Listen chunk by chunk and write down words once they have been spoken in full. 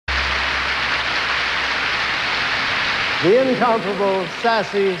the incomparable,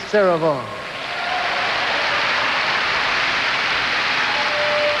 sassy Sarah Vaughan.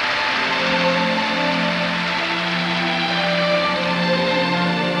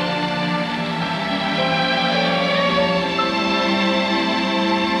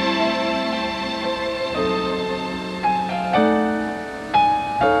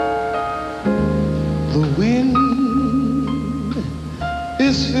 The wind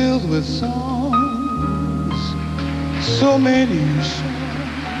is filled with songs, so many songs.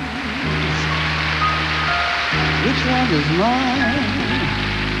 Which one is mine?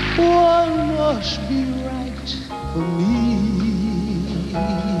 One must be right for me.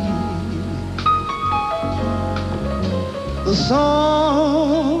 The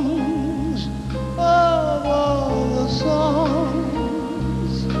songs of all the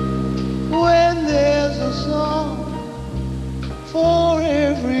songs, when there's a song for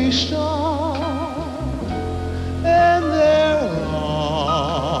every star, and there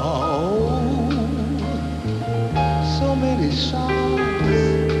are so many songs,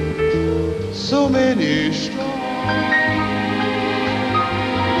 so many stars.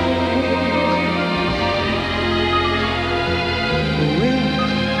 The wind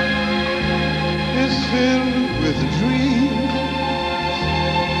is filled with dreams,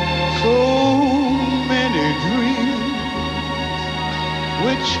 so many dreams.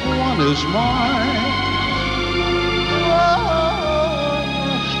 Which one is mine? Oh,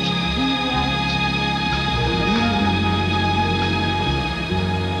 must be right for me.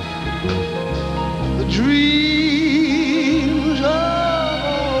 The dreams of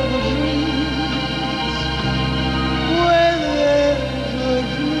all the dreams, when there's a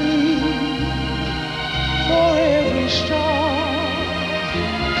dream for every star.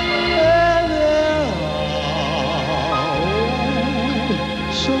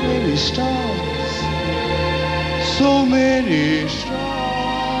 So many stars, so many stars.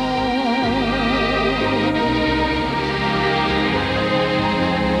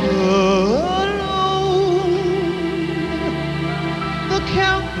 Alone, the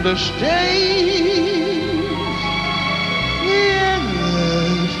countless days, the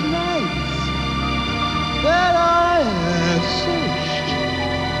endless nights that I have searched,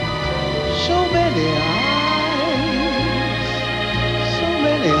 so many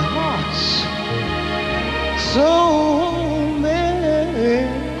hearts, so many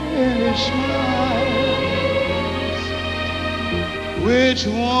smiles. Which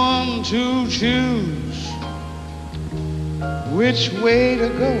one to choose? Which way to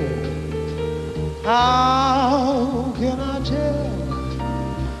go? How can I tell?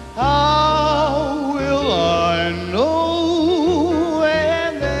 How will I know?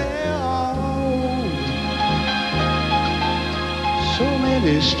 And there are so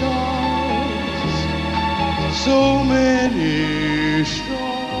many stars, so many stars,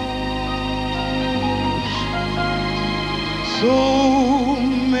 so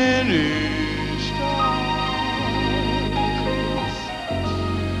many stars,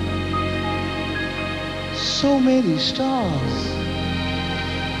 so many stars,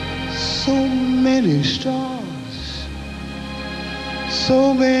 so many stars,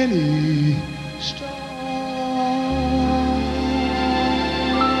 so many